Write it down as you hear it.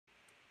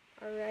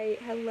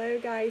Alright, hello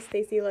guys,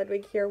 Stacy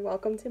Ludwig here.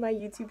 Welcome to my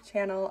YouTube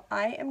channel.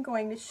 I am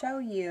going to show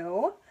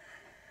you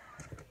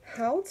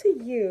how to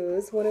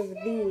use one of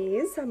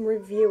these. I'm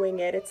reviewing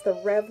it. It's the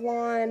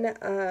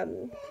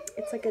Revlon,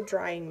 it's like a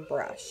drying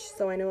brush.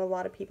 So I know a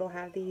lot of people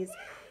have these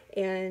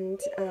and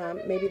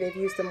maybe they've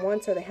used them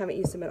once or they haven't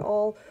used them at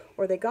all,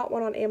 or they got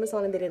one on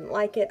Amazon and they didn't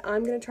like it.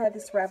 I'm going to try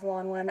this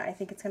Revlon one. I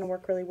think it's going to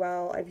work really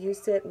well. I've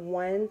used it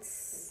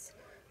once,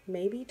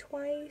 maybe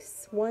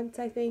twice, once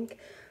I think.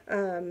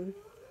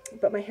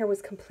 But my hair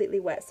was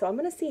completely wet. So I'm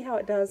going to see how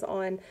it does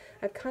on,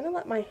 I've kind of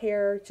let my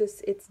hair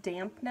just, it's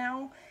damp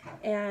now,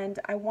 and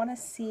I want to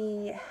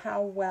see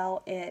how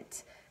well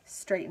it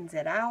straightens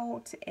it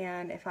out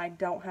and if I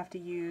don't have to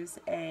use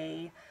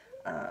a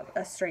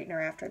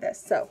straightener after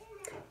this. So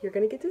you're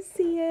going to get to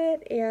see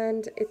it,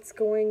 and it's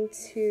going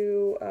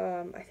to,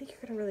 I think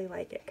you're going to really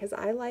like it because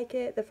I like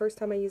it. The first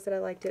time I used it, I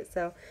liked it.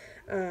 So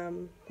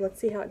let's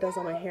see how it does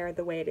on my hair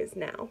the way it is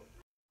now.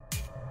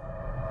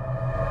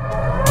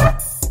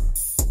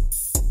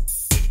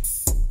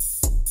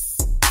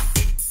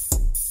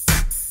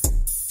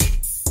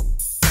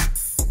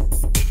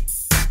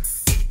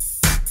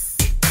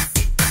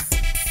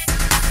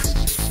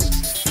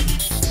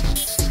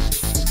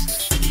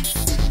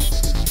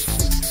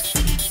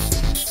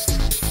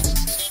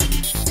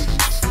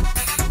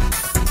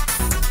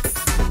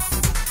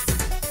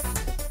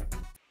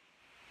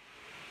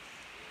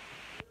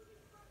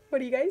 What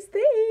do you guys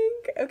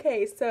think?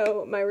 Okay,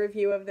 so my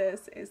review of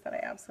this is that I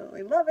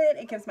absolutely love it.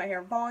 It gives my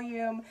hair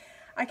volume.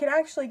 I could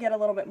actually get a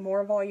little bit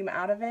more volume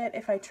out of it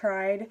if I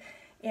tried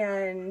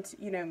and,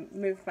 you know,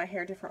 moved my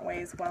hair different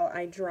ways while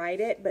I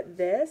dried it. But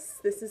this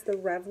is the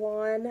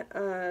Revlon.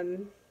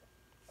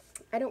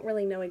 I don't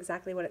really know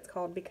exactly what it's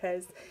called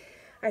because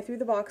I threw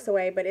the box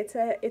away, but it's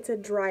a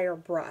dryer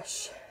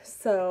brush.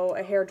 So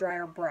a hair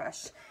dryer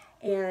brush,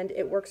 and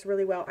it works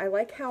really well. I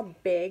like how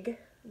big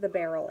the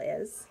barrel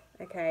is.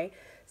 Okay,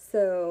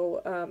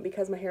 so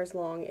because my hair is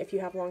long, if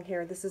you have long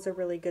hair, this is a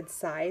really good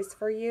size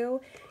for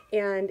you.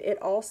 And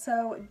it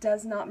also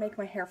does not make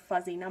my hair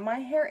fuzzy. Now my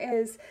hair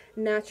is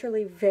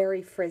naturally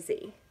very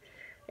frizzy.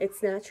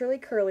 It's naturally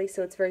curly,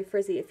 so it's very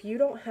frizzy. If you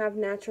don't have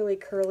naturally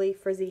curly,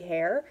 frizzy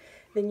hair,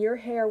 then your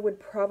hair would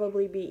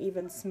probably be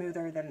even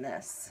smoother than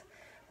this.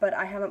 But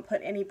I haven't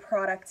put any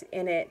product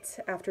in it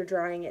after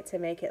drying it to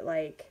make it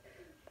like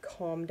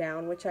calm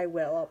down, which I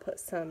will. I'll put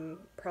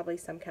probably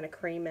some kind of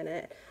cream in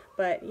it.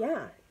 But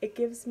yeah, it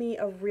gives me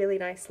a really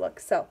nice look.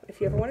 So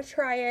if you ever want to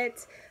try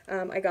it,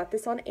 I got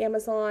this on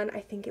Amazon. I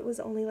think it was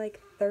only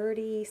like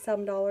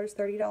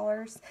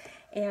 $30,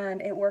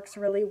 and it works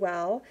really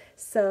well.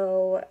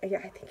 So yeah,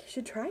 I think you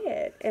should try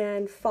it.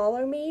 And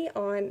follow me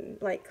on,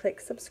 like, click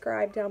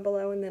subscribe down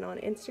below, and then on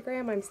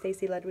Instagram, I'm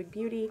Stacy Ludwig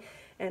Beauty,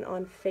 and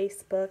on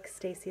Facebook,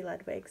 Stacy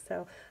Ludwig.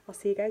 So I'll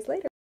see you guys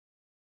later.